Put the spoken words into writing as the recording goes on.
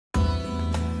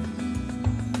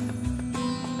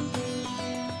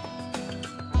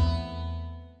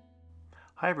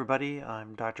Hi everybody,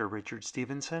 I'm Dr. Richard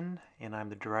Stevenson and I'm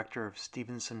the director of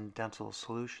Stevenson Dental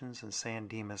Solutions in San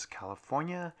Dimas,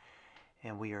 California,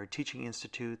 and we are a teaching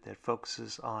institute that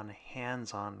focuses on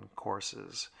hands-on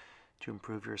courses to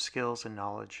improve your skills and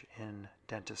knowledge in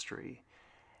dentistry.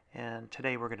 And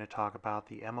today we're going to talk about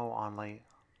the MO Onlay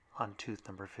on tooth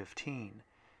number 15.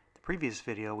 The previous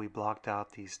video we blocked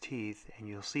out these teeth and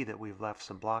you'll see that we've left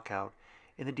some block out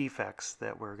in the defects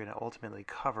that we're going to ultimately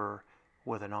cover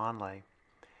with an onlay.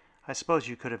 I suppose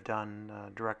you could have done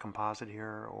direct composite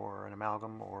here or an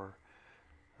amalgam or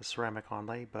a ceramic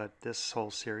onlay, but this whole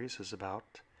series is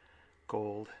about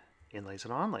gold inlays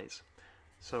and onlays.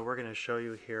 So we're going to show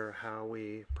you here how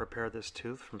we prepare this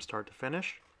tooth from start to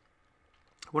finish.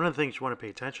 One of the things you want to pay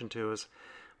attention to is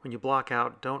when you block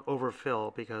out, don't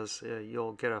overfill because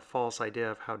you'll get a false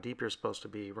idea of how deep you're supposed to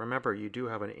be. Remember, you do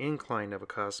have an incline of a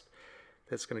cusp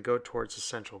that's going to go towards the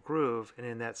central groove, and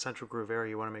in that central groove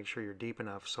area you want to make sure you're deep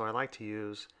enough. So I like to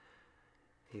use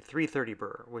a 330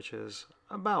 burr, which is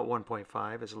about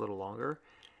 1.5, is a little longer,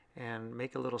 and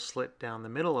make a little slit down the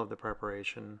middle of the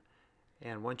preparation.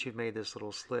 And once you've made this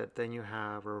little slit, then you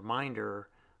have a reminder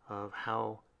of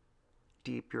how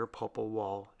deep your pulpal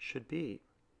wall should be.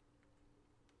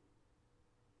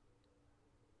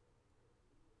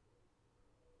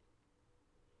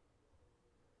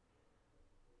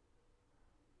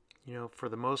 You know, for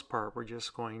the most part, we're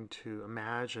just going to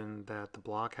imagine that the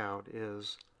blockout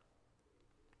is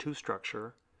tooth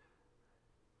structure,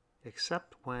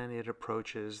 except when it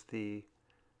approaches the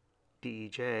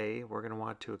𝐥𝐤𝐬, we're going to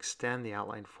want to extend the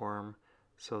outline form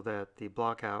so that the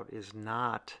blockout is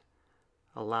not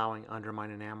allowing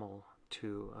undermined enamel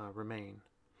to remain.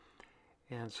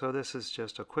 And so this is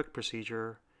just a quick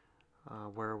procedure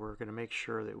where we're going to make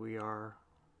sure that we are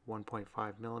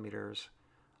 1.5 millimeters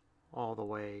all the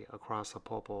way across the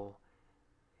pulpal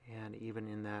and even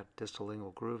in that distal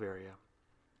lingual groove area.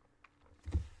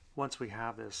 Once we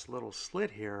have this little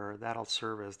slit here, that'll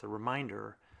serve as the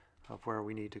reminder of where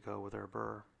we need to go with our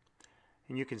burr.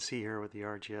 And you can see here with the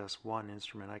RGS-1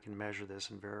 instrument, I can measure this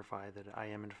and verify that I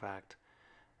am in fact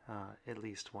at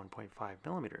least 1.5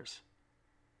 millimeters.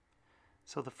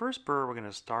 So the first burr we're going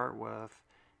to start with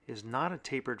is not a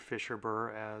tapered Fissure Bur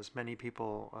as many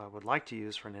people would like to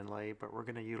use for an inlay, but we're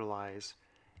going to utilize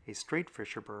a straight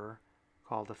Fissure Bur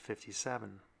called a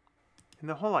 57. And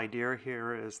the whole idea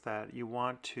here is that you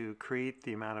want to create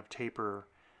the amount of taper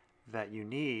that you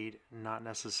need, not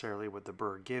necessarily what the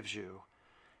burr gives you.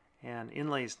 And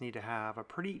inlays need to have a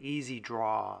pretty easy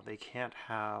draw. They can't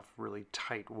have really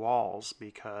tight walls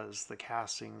because the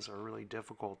castings are really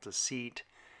difficult to seat,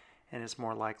 and it's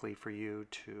more likely for you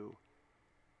to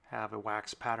have a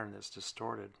wax pattern that's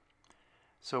distorted.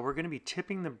 So we're going to be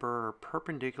tipping the burr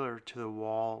perpendicular to the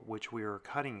wall which we are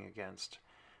cutting against.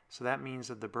 So that means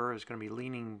that the burr is going to be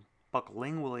leaning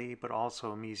buccolingually but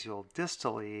also mesial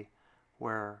distally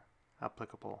where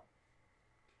applicable.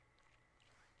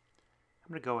 I'm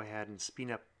going to go ahead and speed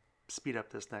up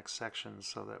this next section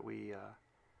so that we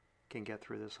can get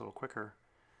through this a little quicker.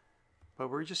 But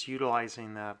we're just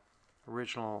utilizing that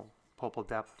original pulpal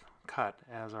depth cut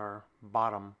as our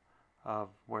bottom of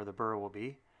where the burr will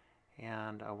be,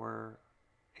 and we're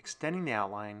extending the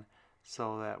outline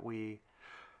so that we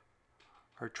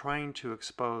are trying to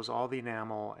expose all the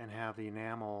enamel and have the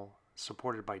enamel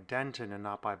supported by dentin and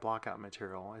not by blockout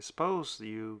material. I suppose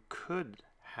you could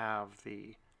have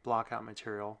the blockout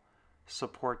material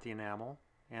support the enamel,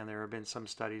 and there have been some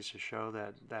studies to show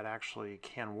that that actually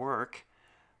can work,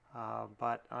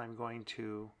 but I'm going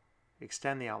to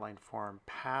extend the outline form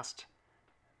past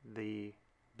the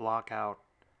blockout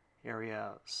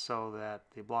area so that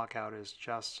the blockout is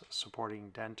just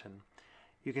supporting dentin.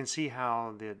 You can see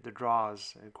how the draw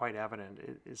is quite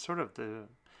evident. It's sort of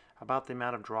about the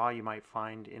amount of draw you might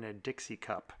find in a Dixie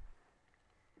cup.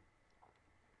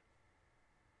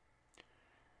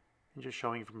 And just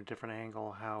showing from a different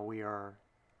angle how we are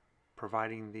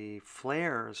providing the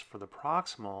flares for the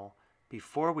proximal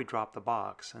before we drop the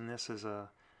box. And this is a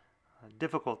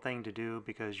difficult thing to do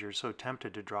because you're so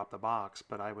tempted to drop the box,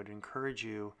 but I would encourage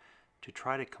you to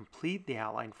try to complete the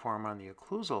outline form on the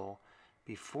occlusal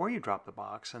before you drop the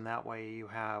box, and that way you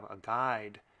have a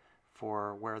guide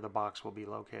for where the box will be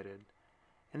located.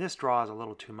 And this draw is a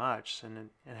little too much,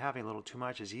 and having a little too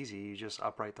much is easy. You just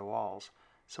upright the walls.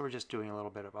 So we're just doing a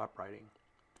little bit of uprighting.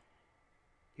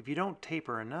 If you don't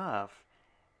taper enough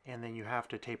and then you have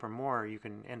to taper more, you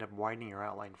can end up widening your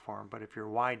outline form. But if you're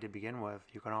wide to begin with,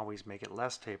 you can always make it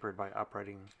less tapered by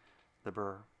uprighting the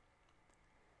burr.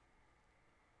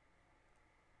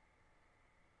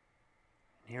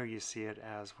 And here you see it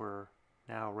as we're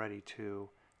now ready to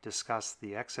discuss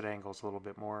the exit angles a little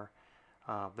bit more.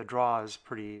 The draw is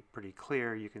pretty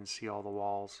clear. You can see all the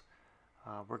walls.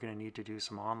 We're going to need to do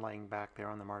some onlaying back there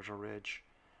on the marginal ridge.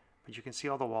 But you can see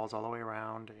all the walls all the way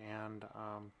around, and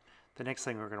the next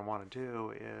thing we're going to want to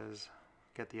do is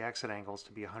get the exit angles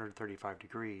to be 135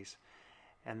 degrees.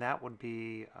 And that would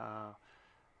be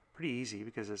pretty easy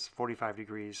because it's 45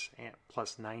 degrees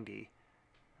plus 90.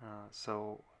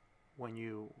 So when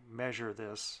you measure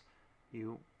this,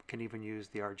 you can even use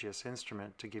the RGS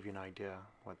instrument to give you an idea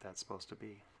what that's supposed to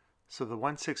be. So the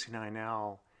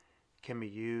 169L can be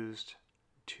used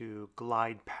to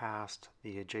glide past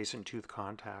the adjacent tooth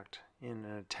contact in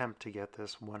an attempt to get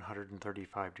this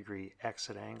 135 degree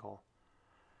exit angle.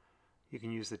 You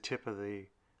can use the tip of the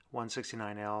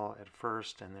 169L at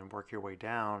first and then work your way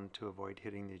down to avoid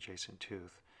hitting the adjacent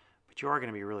tooth. But you are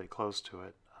going to be really close to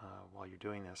it while you're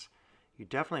doing this. You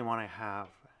definitely want to have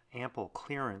ample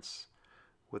clearance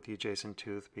with the adjacent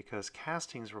tooth because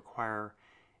castings require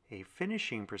a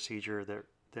finishing procedure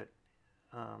that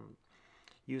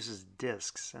uses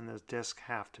discs, and those discs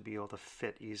have to be able to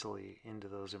fit easily into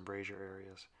those embrasure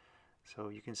areas. So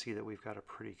you can see that we've got a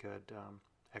pretty good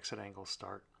exit angle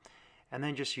start. And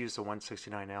then just use the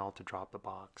 169L to drop the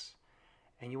box.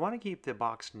 And you want to keep the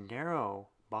box narrow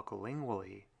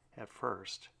buccolingually at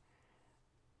first.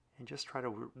 And just try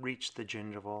to reach the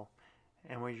gingival.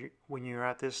 And when you're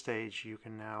at this stage, you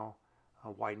can now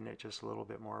widen it just a little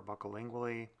bit more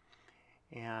buccolingually.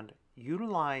 And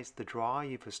utilize the draw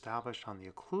you've established on the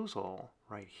occlusal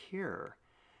right here.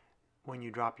 When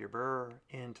you drop your burr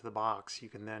into the box, you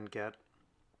can then get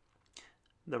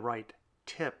the right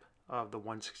tip of the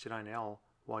 169L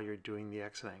while you're doing the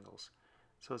exit angles.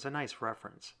 So it's a nice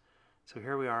reference. So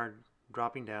here we are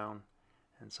dropping down,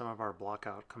 and some of our block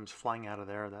out comes flying out of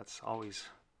there. That's always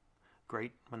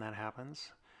great when that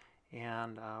happens.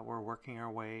 And we're working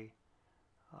our way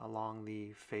along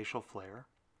the facial flare.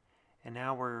 And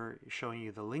now we're showing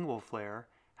you the lingual flare,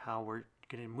 how we're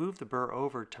going to move the burr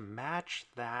over to match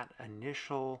that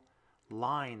initial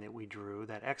line that we drew,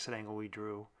 that exit angle we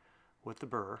drew with the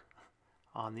burr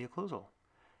on the occlusal.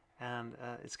 And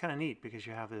it's kind of neat because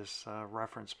you have this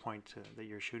reference point that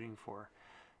you're shooting for.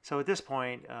 So at this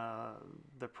point,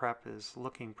 the prep is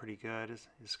looking pretty good.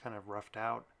 It's kind of roughed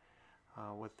out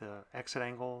with the exit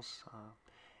angles.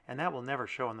 And that will never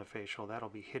show on the facial. That'll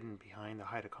be hidden behind the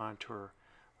height of contour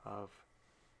of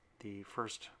the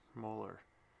first molar.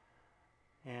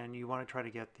 And you want to try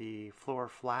to get the floor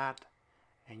flat,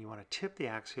 and you want to tip the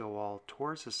axial wall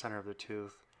towards the center of the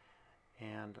tooth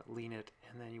and lean it.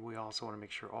 And then we also want to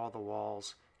make sure all the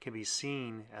walls can be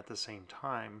seen at the same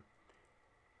time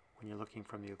when you're looking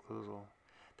from the occlusal.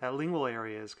 That lingual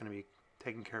area is going to be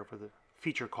taken care of with a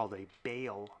feature called a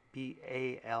Bevel,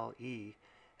 B-A-L-E,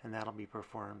 and that'll be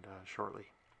performed shortly.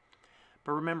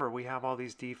 But remember, we have all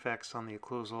these defects on the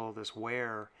occlusal, this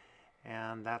wear,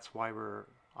 and that's why we're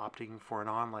opting for an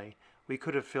onlay. We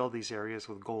could have filled these areas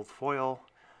with gold foil.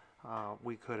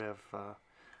 We could have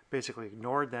basically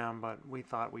ignored them, but we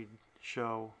thought we'd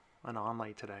show an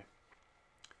onlay today.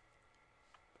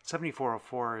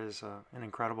 7404 is an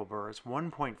incredible burr. It's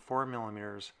 1.4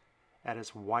 millimeters at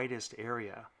its widest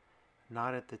area,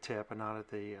 not at the tip and not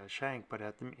at the shank, but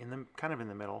at kind of in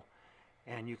the middle.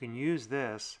 And you can use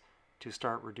this to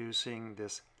start reducing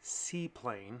this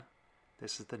C-plane.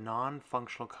 This is the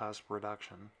non-functional cusp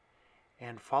reduction.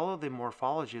 And follow the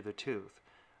morphology of the tooth.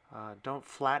 Don't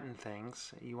flatten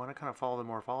things. You want to kind of follow the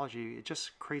morphology. It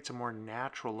just creates a more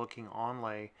natural looking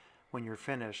onlay when you're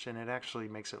finished, and it actually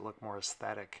makes it look more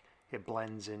aesthetic. It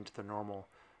blends into the normal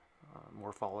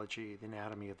morphology, the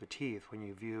anatomy of the teeth when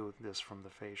you view this from the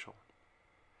facial.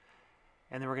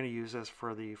 And then we're going to use this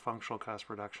for the functional cusp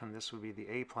reduction. This would be the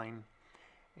A-plane.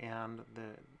 And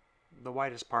the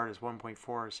widest part is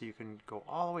 1.4, so you can go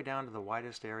all the way down to the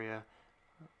widest area,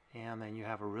 and then you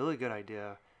have a really good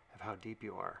idea of how deep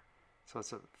you are. So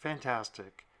it's a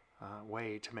fantastic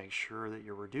way to make sure that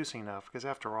you're reducing enough, because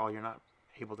after all, you're not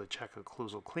able to check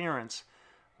occlusal clearance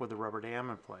with the rubber dam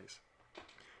in place.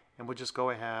 And we'll just go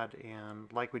ahead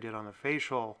and, like we did on the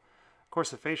facial, of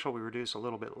course the facial we reduce a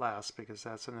little bit less because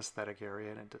that's an aesthetic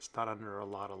area and it's not under a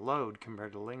lot of load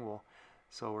compared to lingual.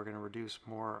 So we're going to reduce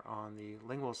more on the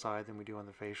lingual side than we do on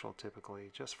the facial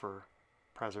typically, just for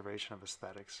preservation of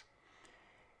aesthetics.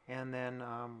 And then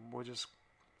we'll just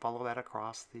follow that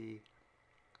across the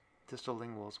distal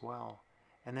lingual as well.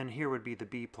 And then here would be the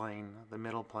B plane, the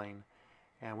middle plane,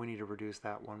 and we need to reduce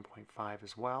that 1.5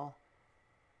 as well.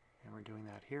 And we're doing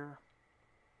that here.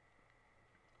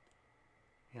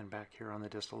 And back here on the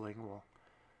distal lingual.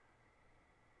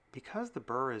 Because the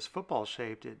burr is football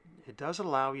shaped, it does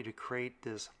allow you to create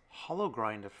this hollow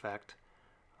grind effect,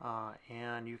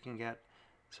 and you can get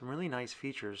some really nice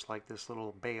features like this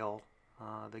little bail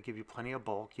that give you plenty of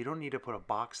bulk. You don't need to put a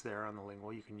box there on the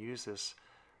lingual. You can use this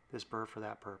burr for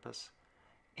that purpose.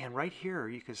 And right here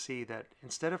you can see that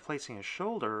instead of placing a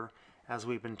shoulder, as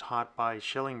we've been taught by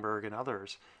Schillingberg and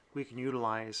others, we can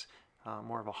utilize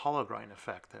more of a hollow grind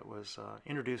effect that was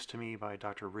introduced to me by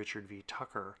Dr. Richard V.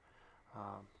 Tucker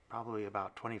probably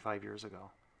about 25 years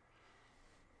ago.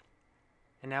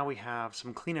 And now we have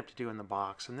some cleanup to do in the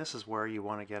box, and this is where you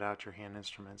want to get out your hand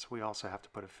instruments. We also have to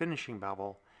put a finishing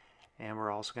bevel, and we're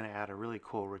also going to add a really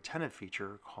cool retentive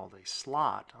feature called a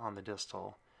slot on the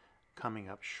distal coming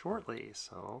up shortly.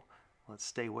 So let's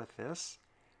stay with this.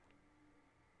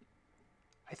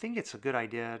 I think it's a good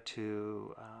idea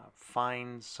to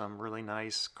find some really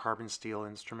nice carbon steel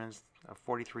instruments, a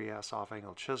 43S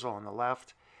off-angle chisel on the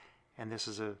left, and this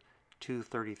is a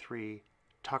 233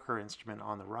 Tucker instrument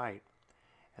on the right.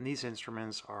 And these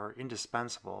instruments are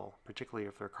indispensable, particularly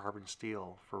if they're carbon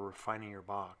steel, for refining your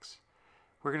box.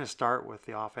 We're going to start with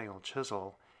the off-angle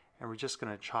chisel, and we're just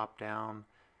going to chop down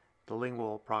the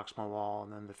lingual proximal wall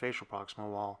and then the facial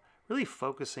proximal wall, really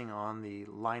focusing on the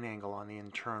line angle on the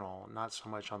internal, not so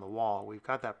much on the wall. We've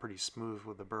got that pretty smooth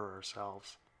with the burr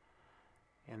ourselves.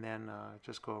 And then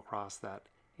just go across that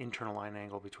internal line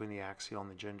angle between the axial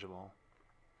and the gingival.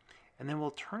 And then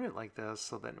we'll turn it like this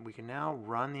so that we can now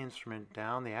run the instrument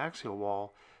down the axial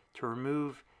wall to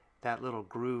remove that little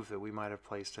groove that we might have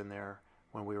placed in there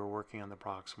when we were working on the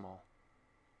proximal.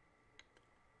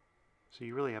 So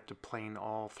you really have to plane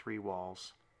all three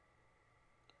walls.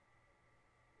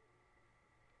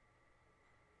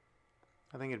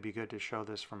 I think it'd be good to show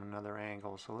this from another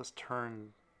angle. So let's turn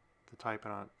the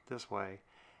Typodont this way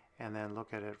and then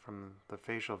look at it from the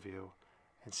facial view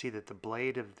and see that the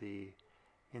blade of the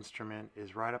instrument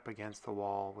is right up against the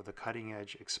wall with the cutting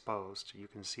edge exposed. You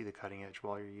can see the cutting edge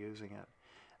while you're using it.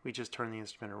 We just turn the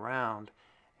instrument around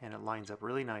and it lines up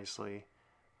really nicely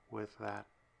with that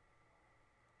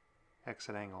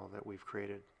exit angle that we've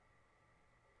created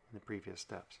in the previous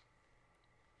steps.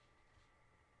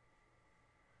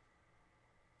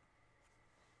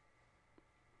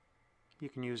 You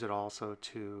can use it also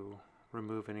to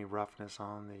remove any roughness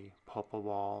on the pulpal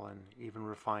wall and even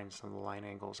refine some of the line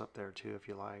angles up there too if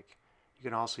you like. You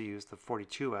can also use the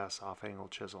 42S off-angle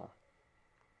chisel.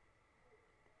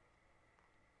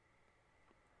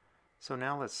 So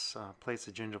now let's place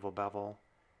the gingival bevel,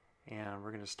 and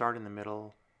we're going to start in the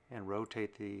middle and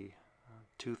rotate the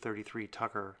 233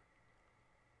 Tucker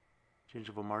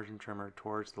gingival margin trimmer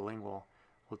towards the lingual.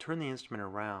 We'll turn the instrument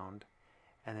around,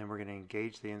 and then we're going to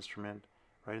engage the instrument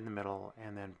right in the middle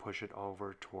and then push it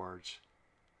over towards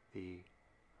the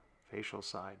facial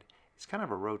side. It's kind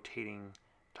of a rotating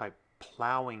type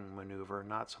plowing maneuver,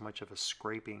 not so much of a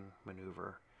scraping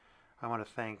maneuver. I want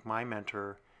to thank my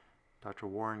mentor, Dr.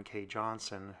 Warren K.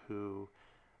 Johnson, who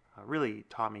really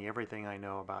taught me everything I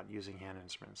know about using hand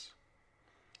instruments.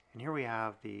 And here we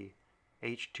have the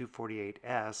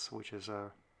H248S, which is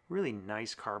a really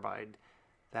nice carbide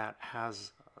that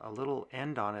has a little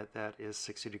end on it that is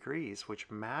 60 degrees,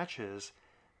 which matches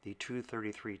the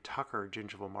 233 Tucker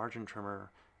gingival margin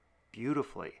trimmer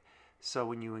beautifully. So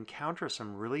when you encounter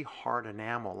some really hard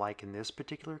enamel, like in this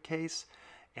particular case,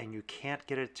 and you can't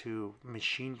get it to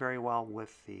machine very well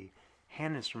with the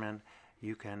hand instrument,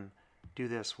 you can do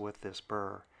this with this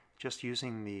burr. Just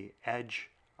using the edge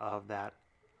of that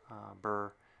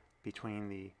burr between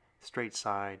the straight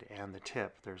side and the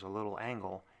tip, there's a little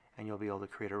angle, and you'll be able to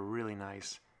create a really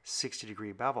nice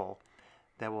 60-degree bevel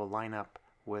that will line up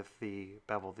with the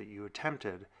bevel that you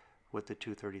attempted with the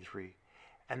 233.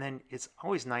 And then it's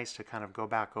always nice to kind of go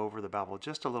back over the bevel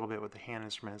just a little bit with the hand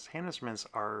instruments. Hand instruments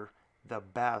are the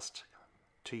best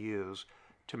to use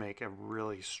to make a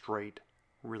really straight,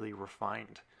 really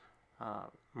refined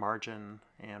margin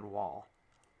and wall.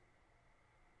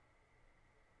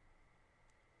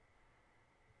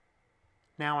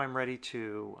 Now I'm ready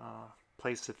to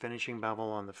place the finishing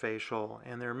bevel on the facial,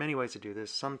 and there are many ways to do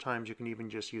this. Sometimes you can even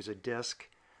just use a disc,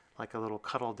 like a little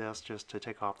cuttle disc, just to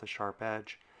take off the sharp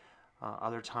edge.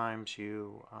 Other times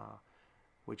you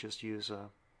would just use a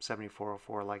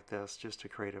 7404 like this just to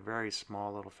create a very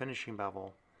small little finishing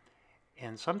bevel.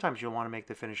 And sometimes you'll want to make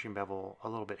the finishing bevel a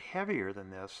little bit heavier than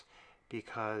this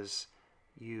because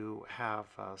you have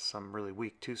some really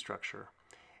weak tooth structure.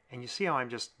 And you see how I'm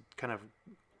just kind of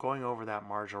going over that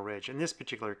marginal ridge. In this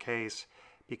particular case,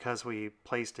 because we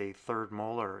placed a third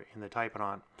molar in the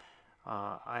Typodont,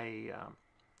 I'm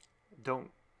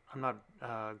not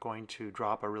going to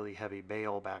drop a really heavy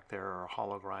bail back there or a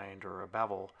hollow grind or a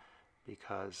bevel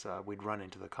because we'd run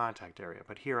into the contact area.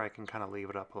 But here I can kind of leave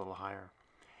it up a little higher.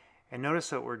 And notice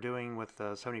that what we're doing with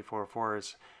the 7404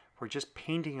 is we're just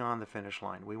painting on the finish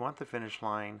line. We want the finish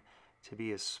line to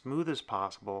be as smooth as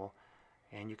possible,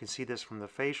 and you can see this from the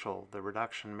facial. The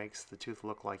reduction makes the tooth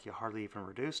look like you hardly even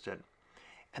reduced it.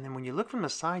 And then when you look from the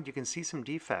side, you can see some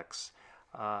defects.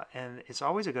 And it's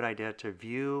always a good idea to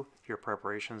view your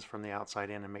preparations from the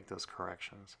outside in and make those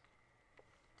corrections.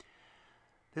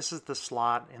 This is the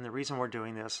slot, and the reason we're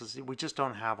doing this is we just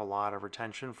don't have a lot of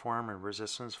retention form, and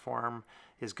resistance form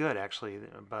is good actually,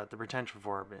 but the retention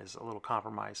form is a little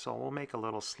compromised. So we'll make a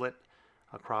little slit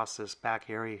across this back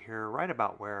area here, right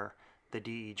about where the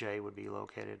𝐷𝐸𝐽 would be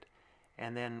located.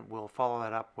 And then we'll follow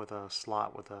that up with a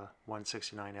slot with a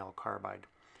 169L carbide.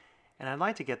 And I'd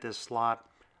like to get this slot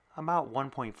about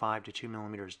 1.5 to 2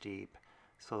 millimeters deep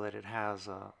so that it has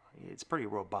it's pretty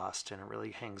robust and it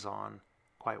really hangs on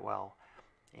quite well.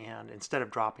 And instead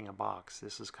of dropping a box,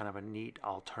 this is kind of a neat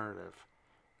alternative.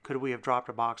 Could we have dropped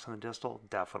a box on the distal?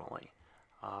 Definitely.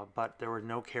 But there were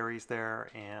no caries there,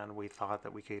 and we thought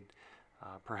that we could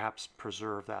perhaps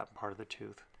preserve that part of the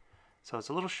tooth. So it's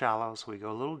a little shallow, so we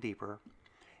go a little deeper.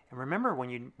 And remember, when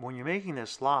you're making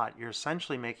this slot, you're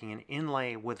essentially making an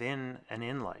inlay within an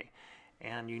inlay.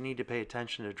 And you need to pay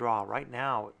attention to draw. Right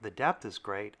now, the depth is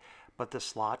great, but the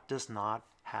slot does not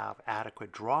have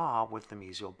adequate draw with the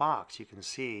mesial box. You can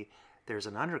see there's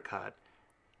an undercut,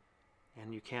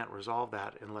 and you can't resolve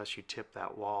that unless you tip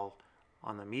that wall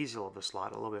on the mesial of the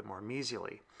slot a little bit more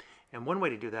mesially. And one way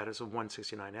to do that is a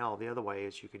 169L. The other way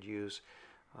is you could use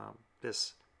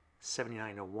this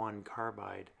 7901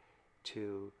 carbide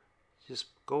to just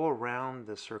go around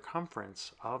the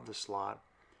circumference of the slot,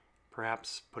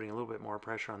 perhaps putting a little bit more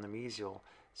pressure on the mesial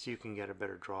so you can get a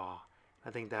better draw.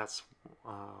 I think that's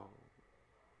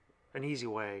an easy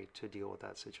way to deal with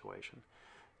that situation.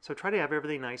 So try to have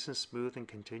everything nice and smooth and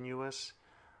continuous.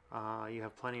 You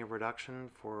have plenty of reduction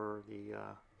for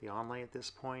the Onlay at this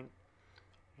point,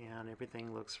 and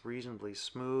everything looks reasonably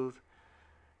smooth.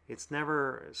 It's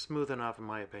never smooth enough in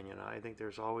my opinion. I think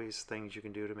there's always things you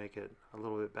can do to make it a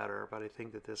little bit better, but I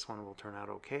think that this one will turn out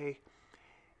okay,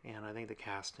 and I think the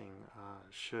casting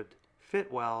should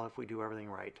fit well if we do everything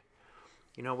right.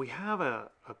 You know, we have a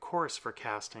course for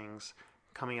castings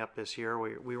coming up this year.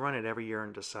 We run it every year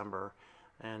in December,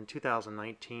 and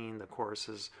 2019 the course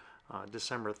is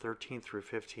December 13th through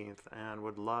 15th, and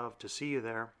would love to see you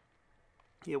there.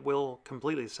 It will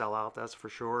completely sell out, that's for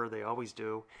sure. They always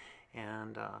do.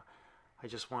 And I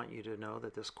just want you to know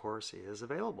that this course is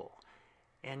available.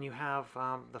 And you have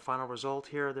the final result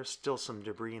here. There's still some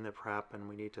debris in the prep, and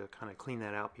we need to kind of clean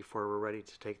that out before we're ready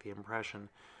to take the impression.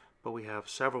 But we have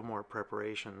several more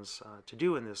preparations to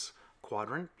do in this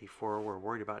quadrant before we're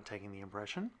worried about taking the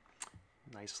impression.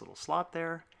 Nice little slot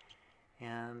there,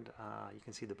 and you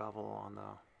can see the bevel on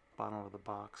the bottom of the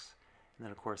box, and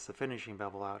then of course the finishing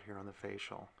bevel out here on the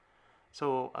facial.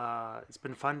 So it's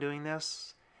been fun doing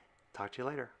this. Talk to you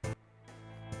later.